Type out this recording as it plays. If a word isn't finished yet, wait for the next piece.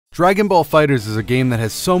Dragonball FighterZ is a game that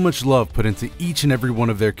has so much love put into each and every one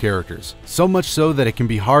of their characters, so much so that it can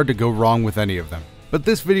be hard to go wrong with any of them. But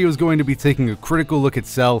this video is going to be taking a critical look at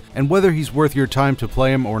Cell and whether he's worth your time to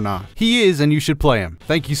play him or not. He is, and you should play him.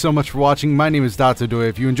 Thank you so much for watching. My name is Dotodoya.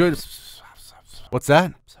 If you enjoyed... What's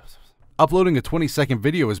that? Uploading a 20-second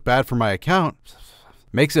video is bad for my account.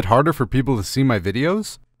 Makes it harder for people to see my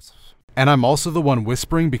videos? And I'm also the one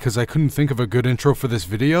whispering because I couldn't think of a good intro for this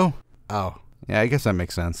video? Oh. Yeah, I guess that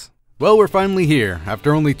makes sense. Well, we're finally here.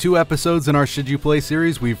 After only 2 episodes in our Should You Play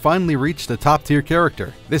series, we've finally reached a top tier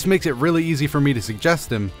character. This makes it really easy for me to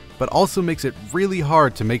suggest him, but also makes it really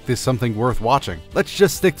hard to make this something worth watching. Let's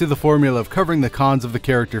just stick to the formula of covering the cons of the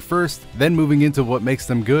character first, then moving into what makes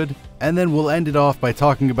them good, and then we'll end it off by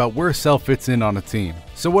talking about where Cell fits in on a team.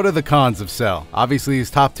 So what are the cons of Cell? Obviously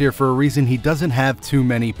he's top tier for a reason. He doesn't have too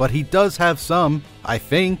many, but he does have some, I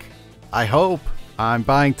think. I hope. I'm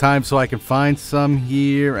buying time so I can find some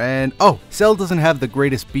here, and oh, Cell doesn't have the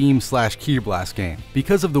greatest beam/key blast game.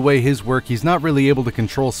 Because of the way his work, he's not really able to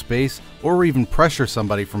control space or even pressure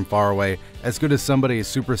somebody from far away as good as somebody as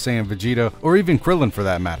Super Saiyan Vegeta or even Krillin for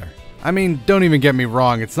that matter. I mean, don't even get me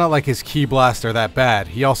wrong, it's not like his key blasts are that bad.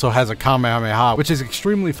 He also has a Kamehameha, which is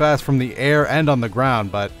extremely fast from the air and on the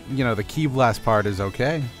ground, but, you know, the key blast part is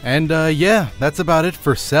okay. And yeah, that's about it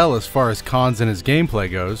for Cell as far as cons in his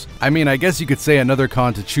gameplay goes. I mean, I guess you could say another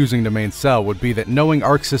con to choosing to main Cell would be that knowing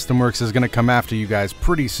Arc System Works is going to come after you guys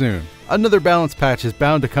pretty soon. Another balance patch is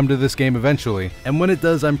bound to come to this game eventually, and when it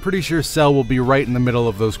does, I'm pretty sure Cell will be right in the middle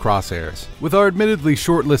of those crosshairs. With our admittedly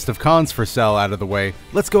short list of cons for Cell out of the way,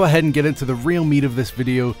 let's go ahead and get into the real meat of this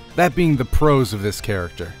video, that being the pros of this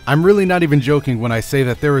character. I'm really not even joking when I say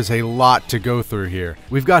that there is a lot to go through here.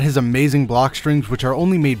 We've got his amazing block strings, which are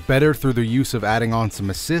only made better through the use of adding on some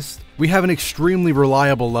assists. We have an extremely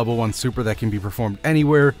reliable level 1 super that can be performed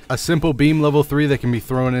anywhere, a simple beam level 3 that can be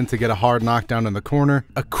thrown in to get a hard knockdown in the corner,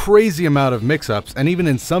 a crazy amount of mix-ups, and even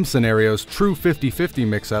in some scenarios, true 50-50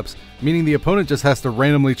 mix-ups, meaning the opponent just has to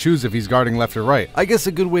randomly choose if he's guarding left or right. I guess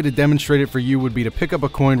a good way to demonstrate it for you would be to pick up a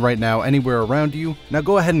coin right now anywhere around you. Now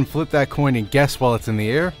go ahead and flip that coin and guess while it's in the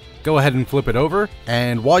air. Go ahead and flip it over,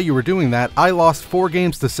 and while you were doing that, I lost 4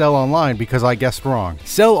 games to Cell online because I guessed wrong.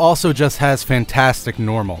 Cell also just has fantastic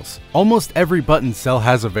normals. Almost every button Cell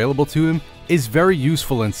has available to him is very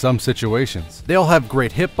useful in some situations. They all have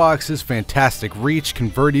great hitboxes, fantastic reach,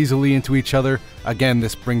 convert easily into each other. Again,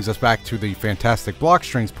 this brings us back to the fantastic block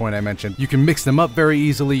strings point I mentioned. You can mix them up very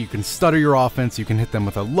easily, you can stutter your offense, you can hit them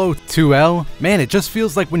with a low 2L. Man, it just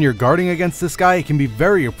feels like when you're guarding against this guy, it can be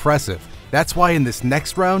very oppressive. That's why in this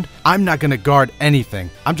next round, I'm not going to guard anything.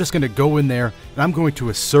 I'm just going to go in there and I'm going to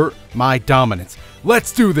assert my dominance.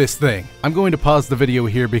 Let's do this thing! I'm going to pause the video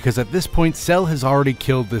here because at this point, Cell has already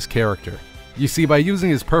killed this character. You see, by using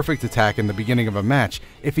his perfect attack in the beginning of a match,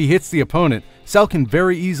 if he hits the opponent, Cell can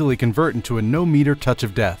very easily convert into a no-meter touch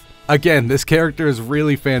of death. Again, this character is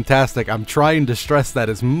really fantastic. I'm trying to stress that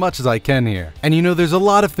as much as I can here. And you know, there's a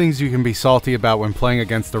lot of things you can be salty about when playing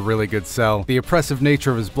against a really good Cell. The oppressive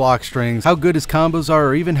nature of his block strings, how good his combos are,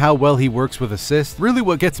 or even how well he works with assists. Really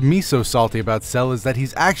what gets me so salty about Cell is that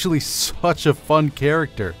he's actually such a fun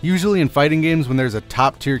character. Usually in fighting games when there's a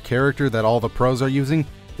top tier character that all the pros are using,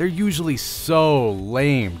 they're usually so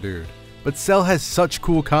lame, dude. But Cell has such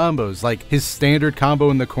cool combos, like his standard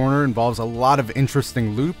combo in the corner involves a lot of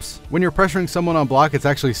interesting loops. When you're pressuring someone on block, it's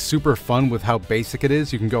actually super fun with how basic it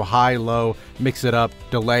is. You can go high, low, mix it up,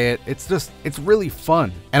 delay it. It's really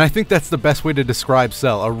fun. And I think that's the best way to describe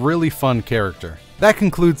Cell, a really fun character. That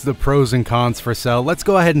concludes the pros and cons for Cell. Let's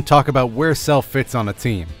go ahead and talk about where Cell fits on a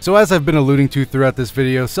team. So as I've been alluding to throughout this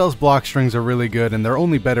video, Cell's block strings are really good and they're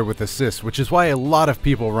only better with assists, which is why a lot of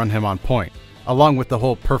people run him on point. Along with the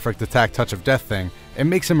whole perfect attack touch of death thing, it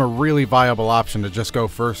makes him a really viable option to just go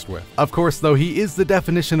first with. Of course though, he is the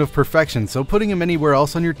definition of perfection, so putting him anywhere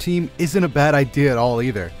else on your team isn't a bad idea at all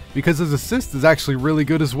either, because his assist is actually really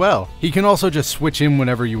good as well. He can also just switch in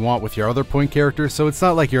whenever you want with your other point character, so it's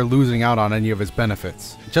not like you're losing out on any of his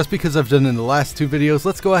benefits. Just because I've done in the last 2 videos,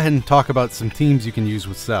 let's go ahead and talk about some teams you can use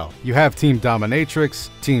with Cell. You have Team Dominatrix,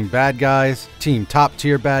 Team Bad Guys, Team Top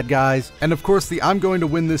Tier Bad Guys, and of course the I'm going to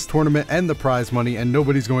win this tournament and the prize money and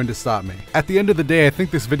nobody's going to stop me. At the end of the day, I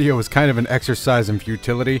think this video is kind of an exercise in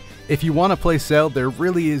futility. If you want to play Cell, there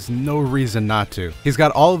really is no reason not to. He's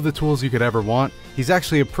got all of the tools you could ever want. He's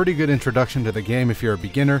actually a pretty good introduction to the game if you're a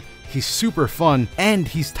beginner. He's super fun, and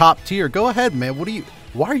he's top tier. Go ahead, man.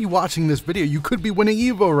 Why are you watching this video? You could be winning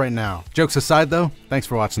Evo right now. Jokes aside though, thanks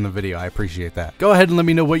for watching the video. I appreciate that. Go ahead and let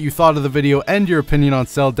me know what you thought of the video and your opinion on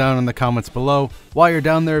Cell down in the comments below. While you're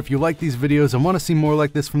down there, if you like these videos and want to see more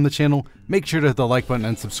like this from the channel, make sure to hit the like button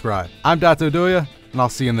and subscribe. I'm Dotodoya, and I'll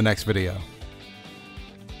see you in the next video.